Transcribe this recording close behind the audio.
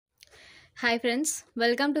Hi friends,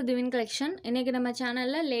 welcome to Divine Collection. இன்னைக்கு நம்ம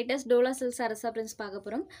சேனல்ல latest Dola silk sarees prints பார்க்க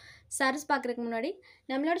போறோம். sarees பார்க்கறதுக்கு முன்னாடி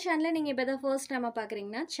நம்மளோட சேனலை நீங்க இப்பதான் ஃபர்ஸ்ட் டைம்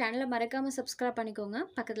பார்க்கறீங்கன்னா சேனலை மறக்காம subscribe பண்ணிக்கோங்க.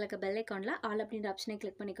 பக்கத்துல இருக்க bell iconல all அப்படிங்கற ஆப்ஷனை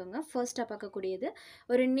கிளிக் பண்ணிக்கோங்க. ஃபர்ஸ்டா பார்க்கக்கூடியது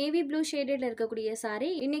ஒரு navy blue shadedல இருக்கக்கூடிய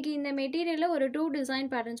saree. இன்னைக்கு இந்த மெட்டீரியல்ல ஒரு 2 டிசைன்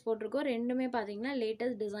பேட்டர்ன்ஸ் போட்டுருக்கோம். ரெண்டுமே பாத்தீங்கன்னா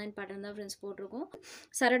லேட்டஸ்ட் டிசைன் பேட்டர்ன் தான் फ्रेंड्स போட்டுருக்கோம்.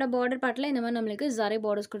 சாரியோட பார்டர் பார்ட்ல இந்த மாதிரி நமக்கு zari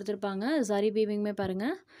borders கொடுத்திருப்பாங்க. zari weavingமே பாருங்க.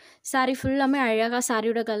 saree ஃபுல்லாமே அழகா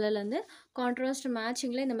சாரியோட கலர்ல இருந்து கான்ட்ராஸ்ட்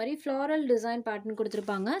மேட்சிங்ல இந்த மாதிரி ஃப்ளோரல் டிசைன் பேட்டர்ன்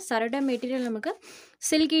கொடுத்துருப்பாங்க. சரட மெட்டீரியல் நமக்கு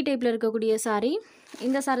சில்கி டைப்பில் இருக்கக்கூடிய saree.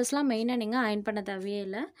 இந்த சாரீஸ்லாம் மெயினாக நீங்கள் அயன் பண்ண தேவையே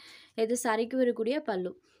இல்லை. இது சாரிக்கு வரக்கூடிய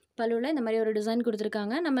பல்லுவில் இந்த மாதிரி ஒரு டிசைன்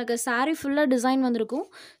கொடுத்துருக்காங்க. நமக்கு saree ஃபுல்லாக டிசைன் வந்திருக்கும்.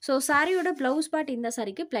 ஸோ சாரியோட ப்ளவுஸ் பார்ட் இந்த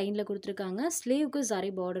சாரிக்கு பிளைனில் கொடுத்துருக்காங்க. ஸ்லீவுக்கு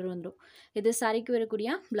saree பார்டர் வந்துடும். இது சாரிக்கு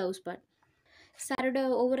வரக்கூடிய ப்ளவுஸ் பார்ட். சாரியோட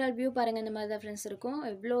ஓவரால் வியூ பாருங்கள். இந்த மாதிரி தான் ஃப்ரெண்ட்ஸ் இருக்கும்.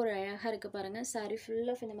 எவ்வளோ ஒரு அழகாக இருக்குது பாருங்கள். சாரி ஃபுல்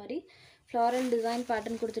ஆஃப் இந்த மாதிரி ஃப்ளாரல் டிசைன்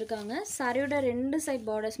பேட்டர்ன் கொடுத்துருக்காங்க. சாரியோட ரெண்டு சைட்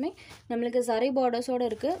பார்டர்ஸுமே நம்மளுக்கு சரி பார்டர்ஸோடு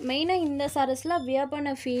இருக்குது. மெயினாக இந்த சாரீஸ்லாம் வியர்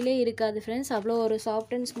பண்ண ஃபீலே இருக்காது ஃப்ரெண்ட்ஸ். அவ்வளோ ஒரு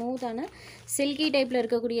சாஃப்ட் அண்ட் ஸ்மூத்தான சில்கி டைப்பில்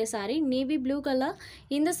இருக்கக்கூடிய சாரீ. Navy blue colour.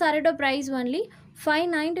 இந்த சாரியோட price only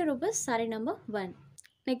 590 rupees. Sorry number 1.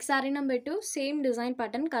 Next sari number 2. Same design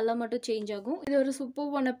pattern, colour மட்டும் சேஞ்ச் ஆகும். இது ஒரு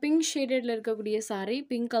சூப்பர்வான பிங்க் ஷேடடில் இருக்கக்கூடிய சாரீ.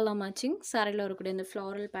 Pink colour matching. சாரியில் வரக்கூடிய இந்த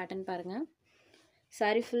ஃப்ளாரல் பேட்டர்ன் பாருங்கள்.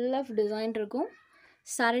 சாரீ ஃபுல் ஆஃப் டிசைன் இருக்கும்.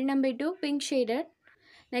 Sari number 2 pink shaded.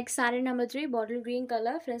 Next sari number 3 bottle green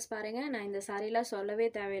colour. Friends பாருங்கள், நான் இந்த சாரீலாம் சொல்லவே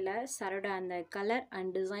தேவையில்லை. சாரோட அந்த கலர்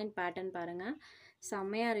அண்ட் டிசைன் பேட்டர்ன் பாருங்கள்,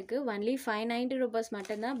 செம்மையாக இருக்குது. ஒன்லி 590 rupees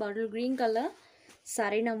மட்டும்தான். Bottle green colour.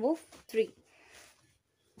 Sari number 3.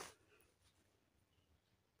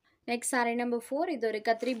 Next sari number 4. இது ஒரு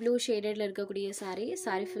கத்திரி ப்ளூ ஷேடடில் இருக்கக்கூடிய சாரீ.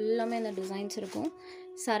 சாரீ ஃபுல்லாமே அந்த டிசைன்ஸ் இருக்கும்.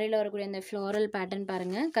 சாரியில் வரக்கூடிய அந்த ஃப்ளோரல் பேட்டர்ன்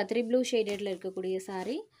பாருங்கள். கத்திரி ப்ளூ ஷேடடில் இருக்கக்கூடிய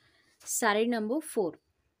sari. Sari number 4.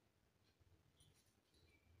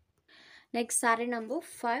 Next sari number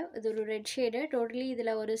 5. இது ஒரு ரெட் ஷேடு. டோட்டலி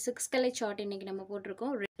இதில் ஒரு 6 கலர் சார்ட் இன்றைக்கி நம்ம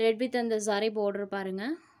போட்டிருக்கோம். ரெட் வித் அந்த சாரீ பார்டர்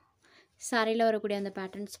பாருங்கள். சாரியில் வரக்கூடிய அந்த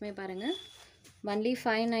பேட்டர்ன்ஸுமே பாருங்கள். Only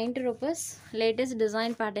 590 rupees. Latest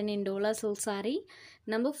design pattern இன் Dola silk sari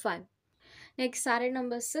number 5. Next sari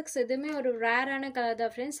number 6. இதுவுமே ஒரு ரேரான கலர்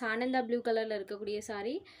தான் ஃப்ரெண்ட்ஸ். ஆனந்தா ப்ளூ கலரில் இருக்கக்கூடிய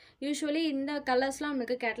சாரீ. யூஸ்வலி இந்த கலர்ஸ்லாம்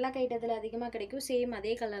நமக்கு கேட்லாக் ஐட்டத்தில் அதிகமாக கிடைக்கும். சேம்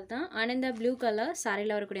அதே கலர் தான். Ananda blue colour.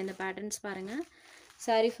 சாரியில் வரக்கூடிய அந்த பேட்டர்ன்ஸ் பாருங்கள்.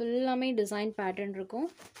 சாரீ ஃபுல்லாமே டிசைன் பேட்டர்ன் இருக்கும்.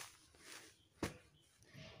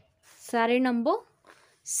 Sari number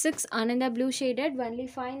 6 Ananda blue shaded. Only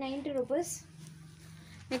 590 rupees.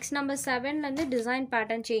 Next number 7லேருந்து design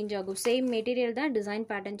pattern change ஆகும். சேம் மெட்டீரியல் தான், டிசைன்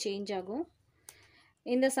பேட்டர்ன் சேஞ்ச் ஆகும்.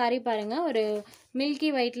 இந்த சாரீ பாருங்கள், ஒரு மில்கி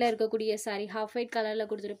ஒயிட்டில் இருக்கக்கூடிய சாரீ. ஹாஃப் ஒயிட் கலரில்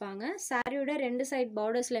கொடுத்துருப்பாங்க. சாரியோட ரெண்டு சைட்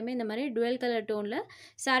பார்டர்ஸ்லையுமே இந்த மாதிரி டுவெல் கலர் டோனில்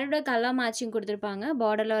சாரியோட கலர் மேட்சிங் கொடுத்துருப்பாங்க.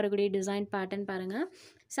 பார்டரில் வரக்கூடிய டிசைன் பேட்டர்ன் பாருங்கள்.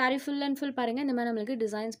 சாரீ ஃபுல் அண்ட் ஃபுல் பாருங்கள். இந்த மாதிரி நம்மளுக்கு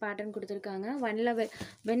டிசைன்ஸ் பேட்டர்ன் கொடுத்துருக்காங்க.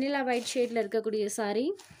 வெண்ணிலா ஒயிட் ஷேடில் இருக்கக்கூடிய சாரீ.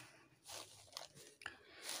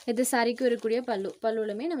 இது சாரிக்கு வரக்கூடிய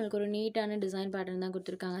பல்லுலுமே நம்மளுக்கு ஒரு நீட்டான டிசைன் பேட்டர்ன் தான்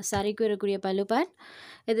கொடுத்துருக்காங்க. சாரிக்கு வரக்கூடிய பல்லு பார்ட்.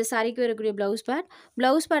 இது சாரிக்கு வரக்கூடிய ப்ளவுஸ்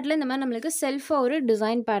பார்ட்டில் இந்த மாதிரி நம்மளுக்கு செல்ஃபாக ஒரு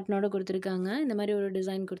டிசைன் பேட்டர்னோட கொடுத்துருக்காங்க. இந்த மாதிரி ஒரு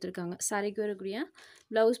டிசைன் கொடுத்துருக்காங்க. சாரிக்கு வரக்கூடிய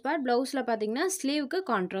ப்ளவுஸ் பார்ட். ப்ளவுஸில் பார்த்தீங்கன்னா ஸ்லீவுக்கு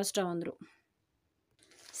கான்ட்ராஸ்ட்டாக வந்துடும்.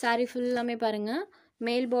 சாரீ ஃபுல்லாமே பாருங்கள்,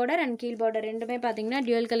 மேல் பார்டர் அண்ட் கீழ் பார்டர் ரெண்டுமே பார்த்தீங்கன்னா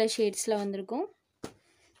டியூவல் கலர் ஷேட்ஸில் வந்திருக்கும்.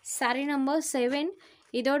 சாரீ நம்பர் 7.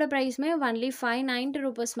 இதோட ப்ரைஸுமே ஒன்லி 590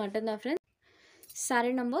 rupees மட்டும்தான் friends. Sari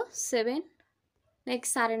number 7.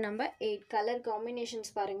 Next sari number 8. Colour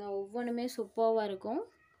combinations பாருங்கள், ஒவ்வொன்றுமே சூப்பராக இருக்கும்.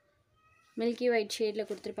 மில்கி ஒயிட் ஷேடில்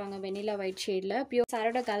கொடுத்துருப்பாங்க, வெனிலா ஒயிட் ஷேடில். பியூர்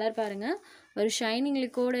சாரோட கலர் பாருங்கள், ஒரு ஷைனிங்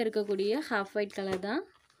லிக்கோடு இருக்கக்கூடிய ஹாஃப் ஒயிட் கலர் தான்.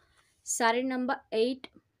 Sari number 8.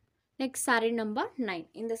 Next sari number 9.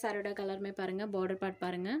 இந்த சாரோட கலருமே பாருங்கள், பார்டர் பார்ட்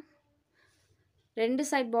பாருங்கள். ரெண்டு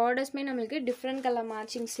சைட் பார்டர்ஸுமே நம்மளுக்கு டிஃப்ரெண்ட் கலர்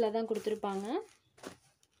மேட்சிங்ஸில் தான் கொடுத்துருப்பாங்க.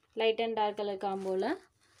 Light and dark colour காம்போவில்.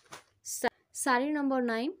 Sari number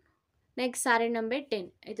 9. Next sari number 10.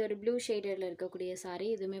 இது ஒரு ப்ளூ ஷேடடில் இருக்கக்கூடிய சாரீ.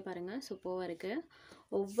 இதுவுமே பாருங்கள் சூப்பராக இருக்குது.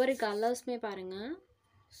 ஒவ்வொரு கலர்ஸுமே பாருங்கள்.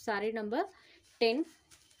 Sari number 10.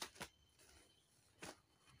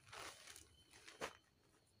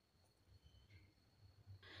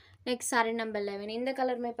 Next sari number 11. இந்த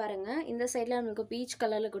கலருமே பாருங்கள், இந்த சைடில் நம்மளுக்கு பீச்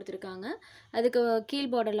கலரில் கொடுத்துருக்காங்க. அதுக்கு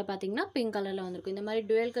கீழ் பார்டரில் பார்த்தீங்கன்னா பிங்க் கலரில் வந்திருக்கும். இந்த மாதிரி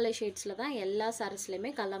டுவெல் கலர் ஷேட்ஸில் தான் எல்லா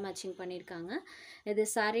சாரீஸ்லையுமே கலர் மேட்சிங் பண்ணியிருக்காங்க. இது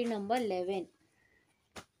சாரீ நம்பர் 11.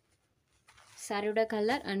 சாரியோட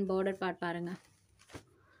கலர் அண்ட் பார்டர் பார்ட் பாருங்கள்.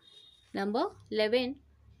 நம்பர் 11.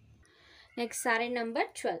 Next sari number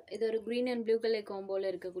 12. இது ஒரு க்ரீன் அண்ட் ப்ளூ கலர் காம்போவில்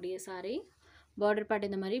இருக்கக்கூடிய சாரீ. பார்டர் பார்ட்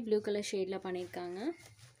இந்த மாதிரி ப்ளூ கலர் ஷேடில் பண்ணியிருக்காங்க.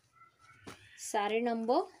 Sari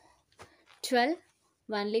number 12.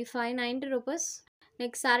 Only 590 rupees.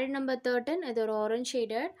 Next sari number 13. இது ஒரு ஆரஞ்ச்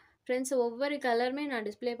ஷேடட். ஃப்ரெண்ட்ஸ் ஒவ்வொரு கலருமே நான்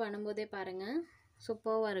டிஸ்ப்ளே பண்ணும்போதே பாருங்கள்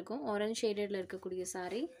சூப்பராக இருக்கும். ஆரஞ்ச் ஷேடடில் இருக்கக்கூடிய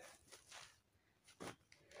saree.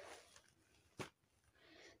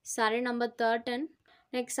 saree number 13.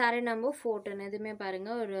 Next saree number 14. இதுவுமே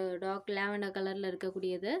பாருங்கள் ஒரு டார்க் லாவெண்டர் கலரில்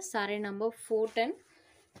இருக்கக்கூடியது. saree number 14.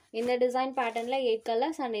 இந்த டிசைன் பேட்டர்னில் 8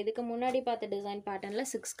 கலர்ஸ் அண்ட் இதுக்கு முன்னாடி பார்த்த டிசைன் பேட்டர்னில்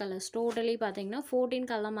 6 கலர்ஸ். டோட்டலி பார்த்தீங்கன்னா 14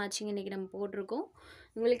 கலர் மேட்சிங் இன்றைக்கி நம்ம போட்டிருக்கோம்.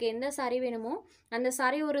 உங்களுக்கு எந்த saree வேணுமோ அந்த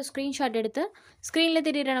saree ஒரு ஸ்க்ரீன்ஷாட் எடுத்து ஸ்க்ரீனில்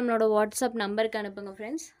தெரியுற நம்மளோட வாட்ஸ்அப் நம்பருக்கு அனுப்புங்க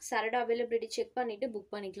ஃப்ரெண்ட்ஸ். சாரியோட அவைலபிலிட்டி செக் பண்ணிவிட்டு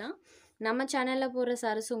புக் பண்ணிக்கலாம். நம்ம சேனலில் போடுற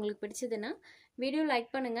சாரீஸ் உங்களுக்கு பிடிச்சதுன்னா வீடியோ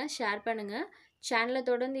லைக் பண்ணுங்கள், ஷேர் பண்ணுங்கள். சேனலை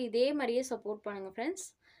தொடர்ந்து இதே மாதிரியே சப்போர்ட் பண்ணுங்கள் ஃப்ரெண்ட்ஸ்.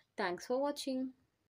 தேங்க்ஸ் ஃபார் வாட்சிங்.